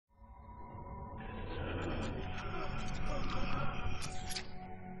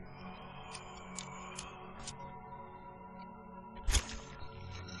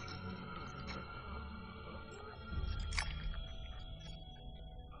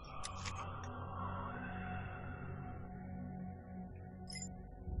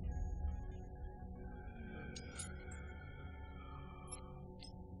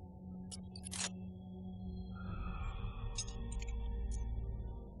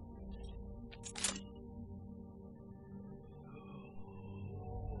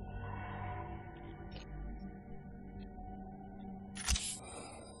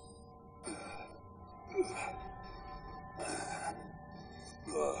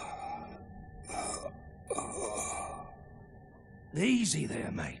Easy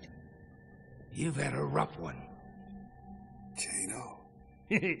there, mate. You've had a rough one. Kano?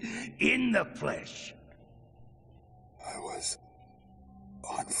 In the flesh. I was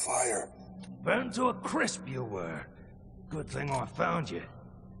on fire. Burned to a crisp you were. Good thing I found you.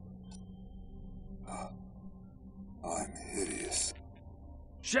 I'm hideous.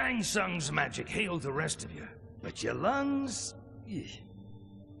 Shang Tsung's magic healed the rest of you. But your lungs...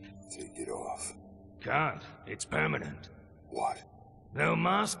 Take it off. Can't. It's permanent. What? No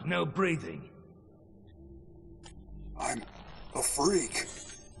mask, no breathing. I'm a freak.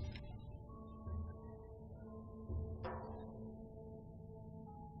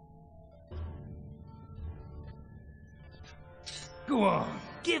 Go on,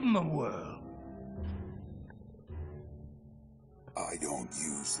 give him a whirl. I don't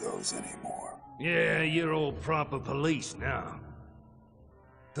use those anymore. Yeah, you're all proper police now.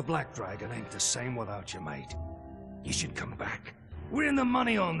 The Black Dragon ain't the same without you, mate. You should come back. We're in the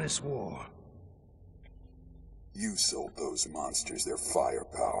money on this war. You sold those monsters their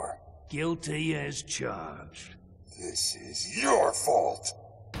firepower. Guilty as charged. This is your fault.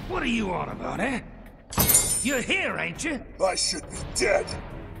 What are you on about, eh? You're here, ain't you? I should be dead.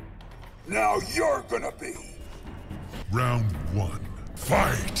 Now you're gonna be. Round 1.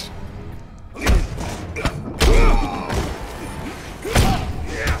 Fight!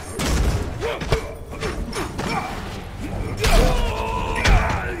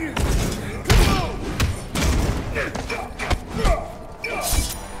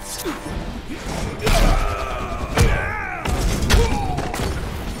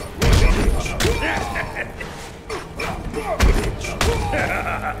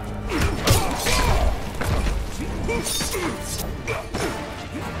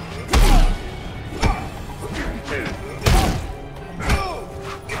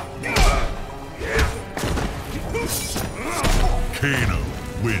 Kano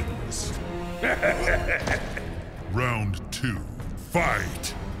wins. Round 2.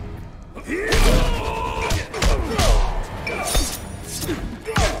 Fight!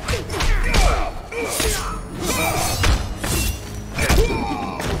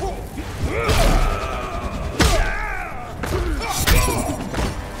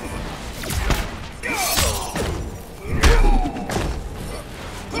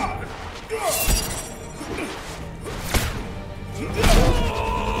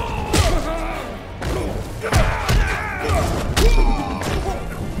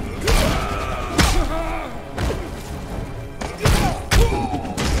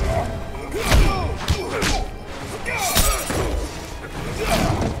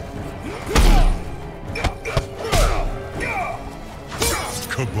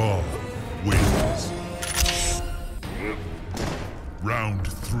 Kabal wins. Round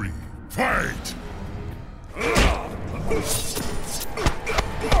 3. Fight!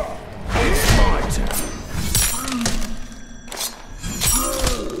 It's my turn.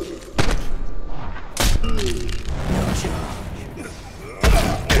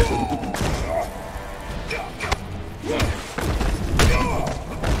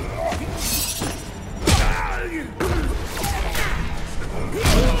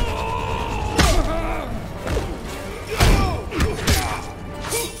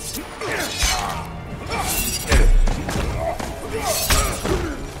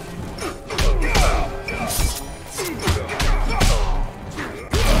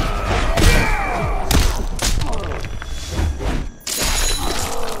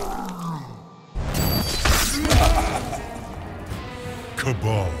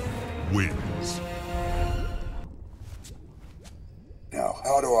 Kabal wins. Now,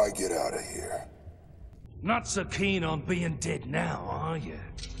 how do I get out of here? Not so keen on being dead now, are you?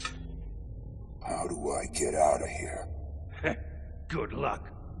 How do I get out of here? Good luck.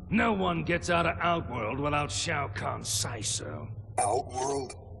 No one gets out of Outworld without Shao Kahn's say-so.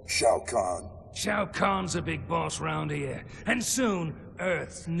 Outworld? Shao Kahn? Shao Kahn's a big boss round here, and soon,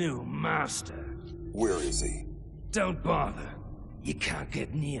 Earth's new master. Where is he? Don't bother. You can't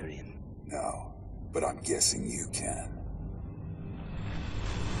get near him. No, but I'm guessing you can.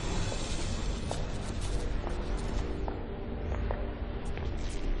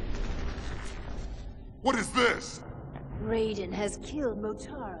 What is this? Raiden has killed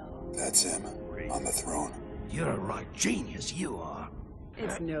Motaro. That's him, on the throne. You're a right genius, you are.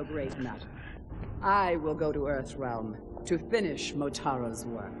 It's no great matter. I will go to Earthrealm to finish Motaro's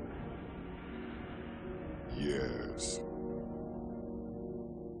work. Yes.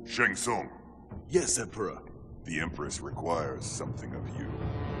 Shang Tsung, Yes, Emperor. the Empress requires something of you.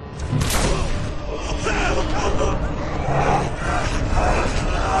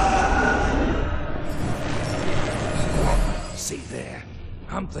 See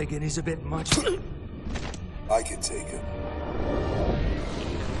I'm thinking he's a bit much. I can take him.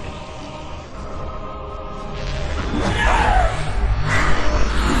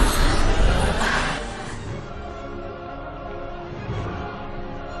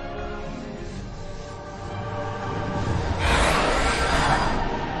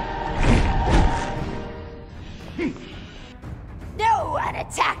 No one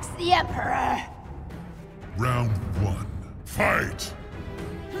attacks the Emperor! Round 1. Fight!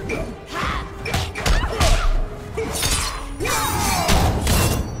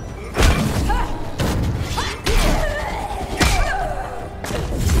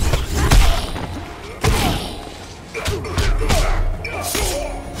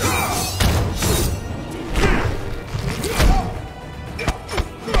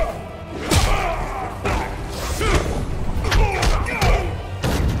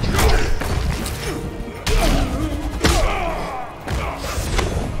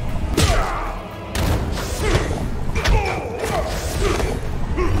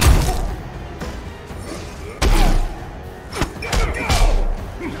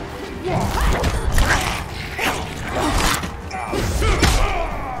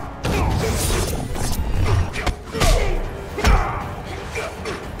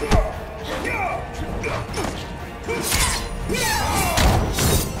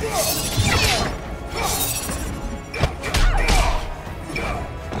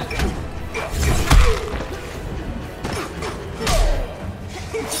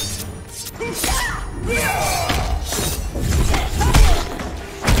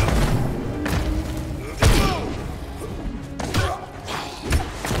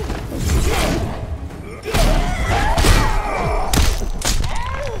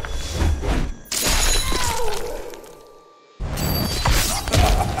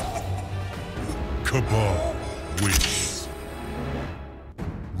 Kabal wins.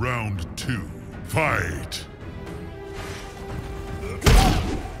 Round 2. Fight!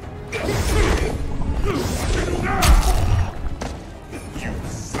 You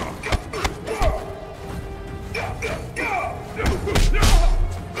suck.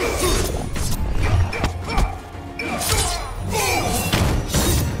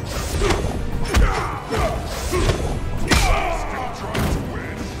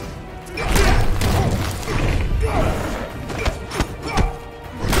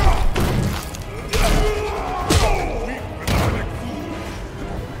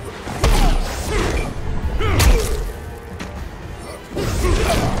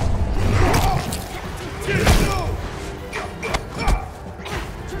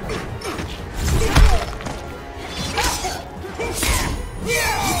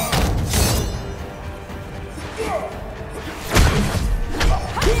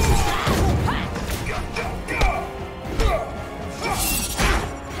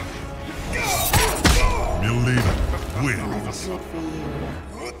 Wins.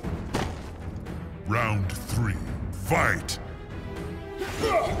 Round 3. Fight!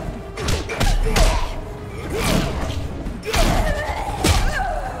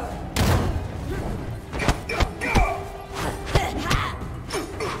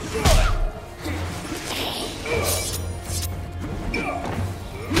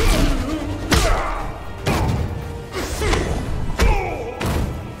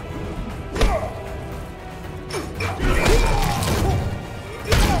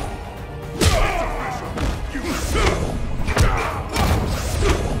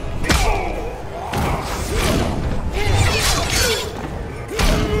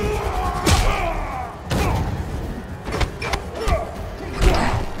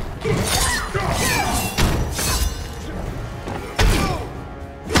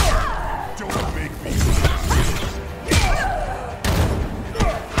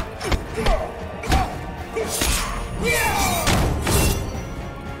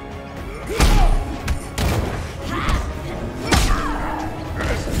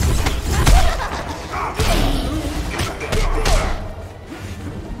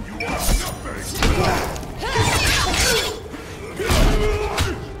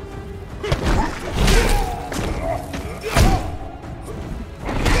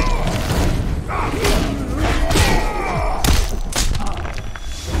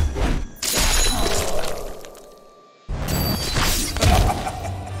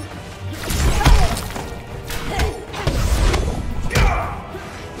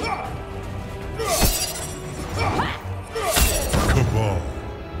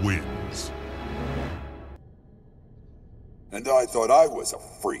 Wins. And I thought I was a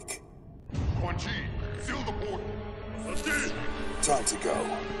freak. Quan Chi, seal the portal. Let's get it. Time to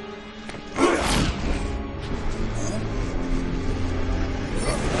go.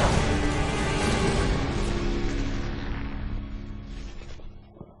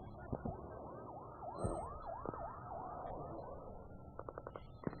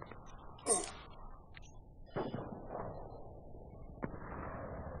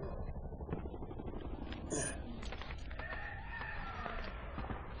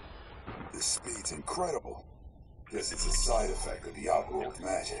 guess it's a side effect of the outworld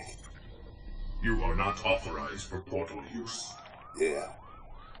magic. You are not authorized for portal use. Yeah.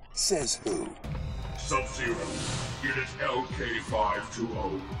 Says who? Sub-Zero, Unit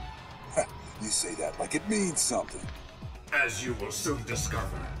LK-520. You say that like it means something. As you will soon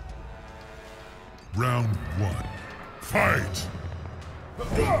discover. Round 1. Fight!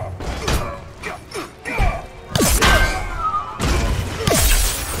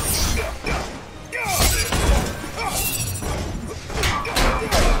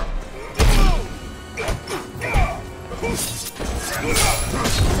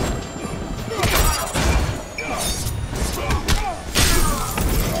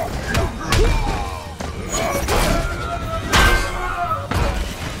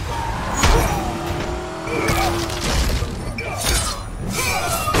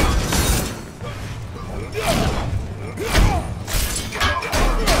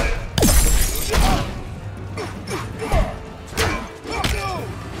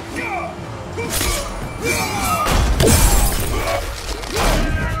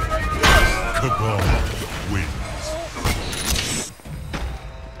 Kabal wins.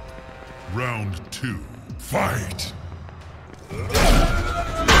 Round 2. Fight!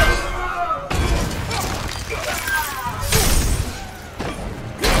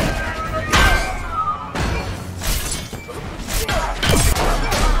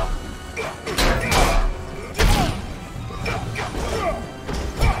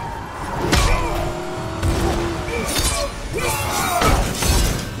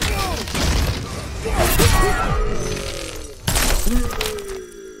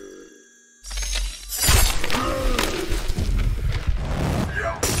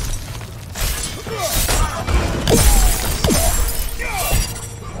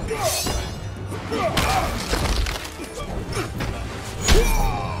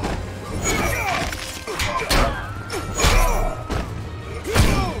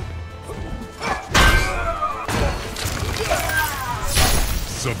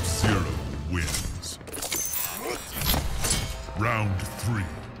 Sub-Zero wins. Round 3.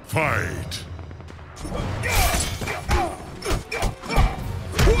 Fight!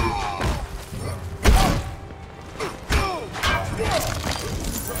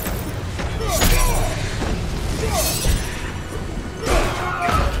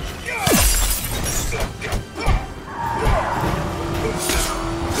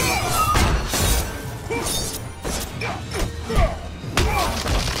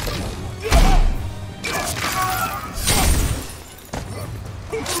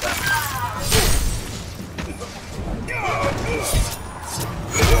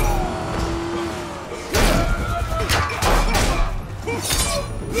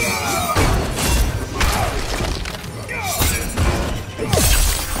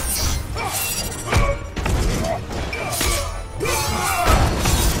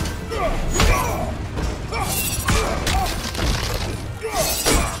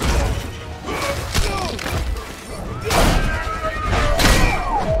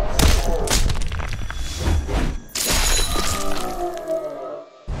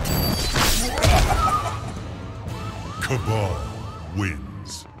 Kabal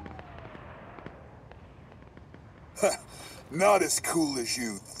wins. Not as cool as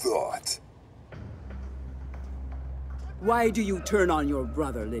you thought. Why do you turn on your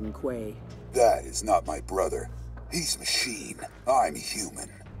brother, Lin Kuei? That is not my brother. He's machine. I'm human.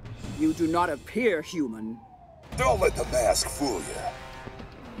 You do not appear human. Don't let the mask fool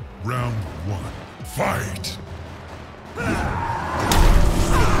you. Round 1. Fight!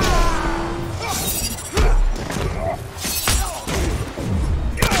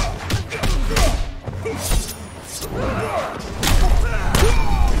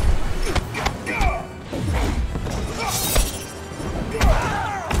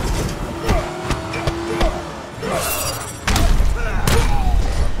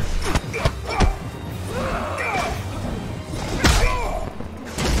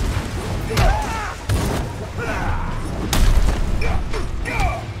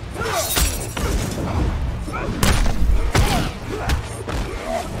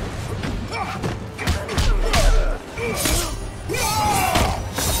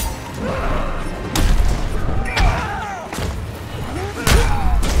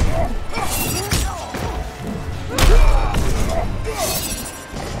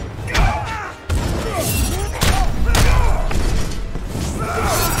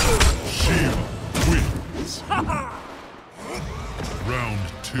 Round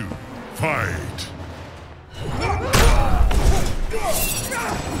 2. Fight!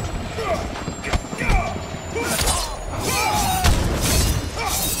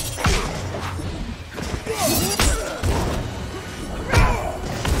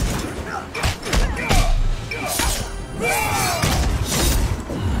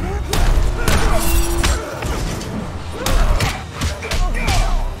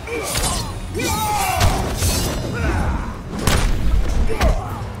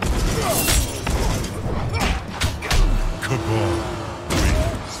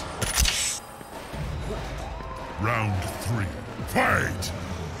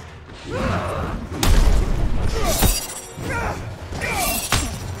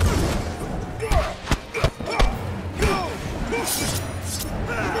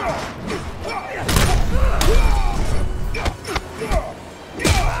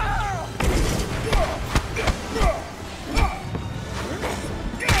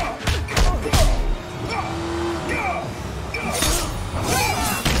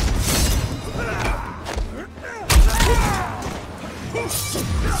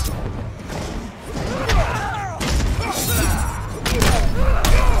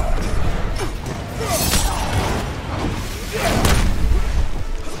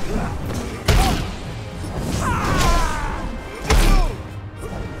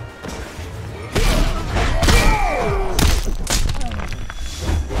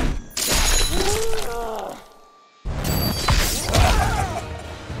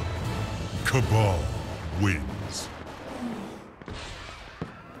 Kabal wins.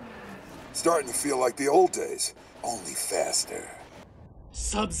 Starting to feel like the old days, only faster.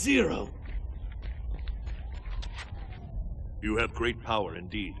 Sub-Zero! You have great power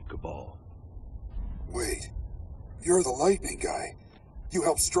indeed, Kabal. Wait, you're the lightning guy. You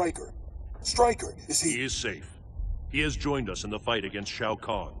helped Stryker. Stryker, is he... He is safe. He has joined us in the fight against Shao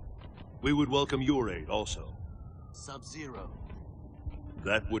Kahn. We would welcome your aid also. Sub-Zero.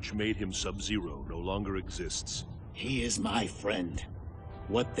 That which made him Sub-Zero no longer exists. He is my friend.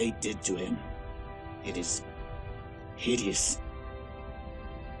 What they did to him, it is hideous.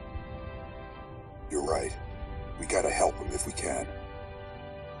 You're right. We gotta help him if we can.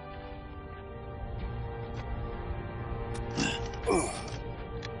 Ugh.